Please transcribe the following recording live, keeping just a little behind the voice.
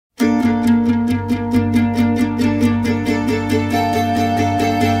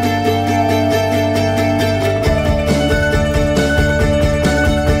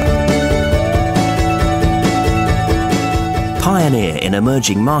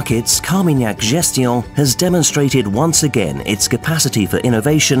emerging markets, Carmignac Gestion has demonstrated once again its capacity for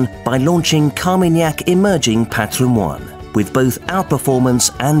innovation by launching Carmignac Emerging Patrimoine. With both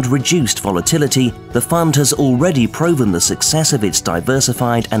outperformance and reduced volatility, the fund has already proven the success of its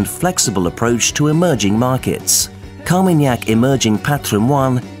diversified and flexible approach to emerging markets. Carmignac Emerging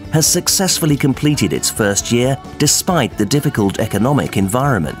Patrimoine has successfully completed its first year despite the difficult economic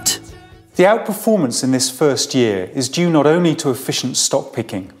environment. The outperformance in this first year is due not only to efficient stock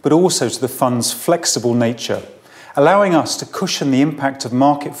picking, but also to the fund's flexible nature, allowing us to cushion the impact of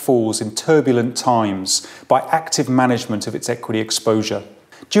market falls in turbulent times by active management of its equity exposure.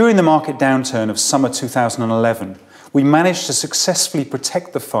 During the market downturn of summer 2011, we managed to successfully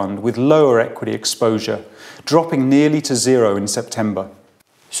protect the fund with lower equity exposure, dropping nearly to zero in September.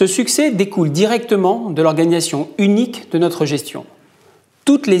 Ce succès découle directement de l'organisation unique de notre gestion.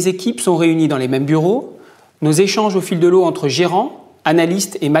 Toutes les équipes sont réunies dans les mêmes bureaux. Nos échanges au fil de l'eau entre gérants,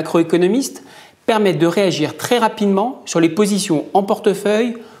 analystes et macroéconomistes permettent de réagir très rapidement sur les positions en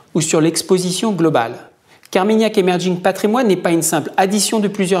portefeuille ou sur l'exposition globale. Carmignac Emerging Patrimoine n'est pas une simple addition de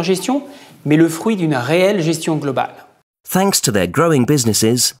plusieurs gestions, mais le fruit d'une réelle gestion globale. Thanks to their growing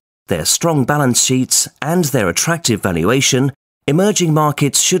businesses, their strong balance sheets and their attractive valuation, emerging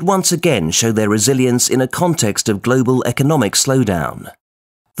markets should once again show their resilience in a context of global economic slowdown.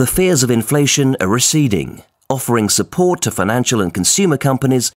 The fears of inflation are receding, offering support to financial and consumer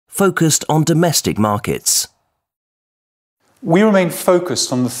companies focused on domestic markets. We remain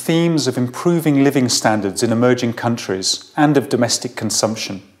focused on the themes of improving living standards in emerging countries and of domestic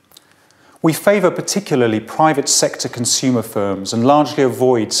consumption. We favour particularly private sector consumer firms and largely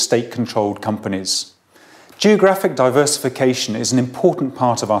avoid state-controlled companies. Geographic diversification is an important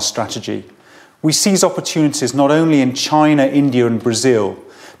part of our strategy. We seize opportunities not only in China, India and Brazil,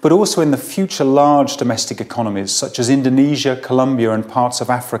 but also in the future large domestic economies such as Indonesia, Colombia and parts of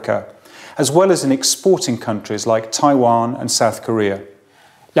Africa, as well as in exporting countries like Taiwan and South Korea.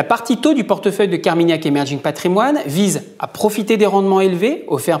 La partie taux du portefeuille de Carmignac Emerging Patrimoine vise à profiter des rendements élevés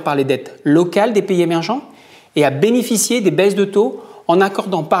offerts par les dettes locales des pays émergents et à bénéficier des baisses de taux en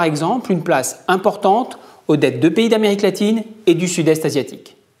accordant par exemple une place importante aux dettes de pays d'Amérique latine et du Sud-Est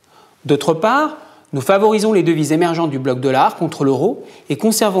asiatique. D'autre part, nous favorisons les devises émergentes du bloc dollar contre l'euro et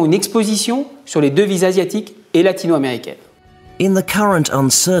conservons une exposition sur les devises asiatiques et latino-américaines. In the current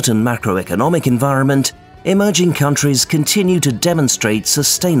uncertain macroeconomic environment, emerging countries continue to demonstrate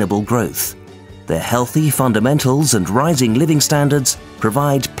sustainable growth. Their healthy fundamentals and rising living standards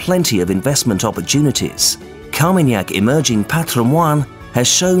provide plenty of investment opportunities. Carmignac Emerging Patrimoine has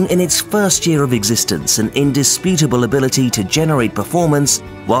shown in its first year of existence an indisputable ability to generate performance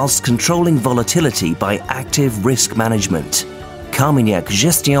whilst controlling volatility by active risk management. Carmignac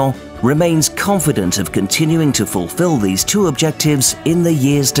Gestion remains confident of continuing to fulfill these two objectives in the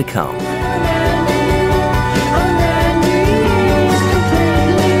years to come.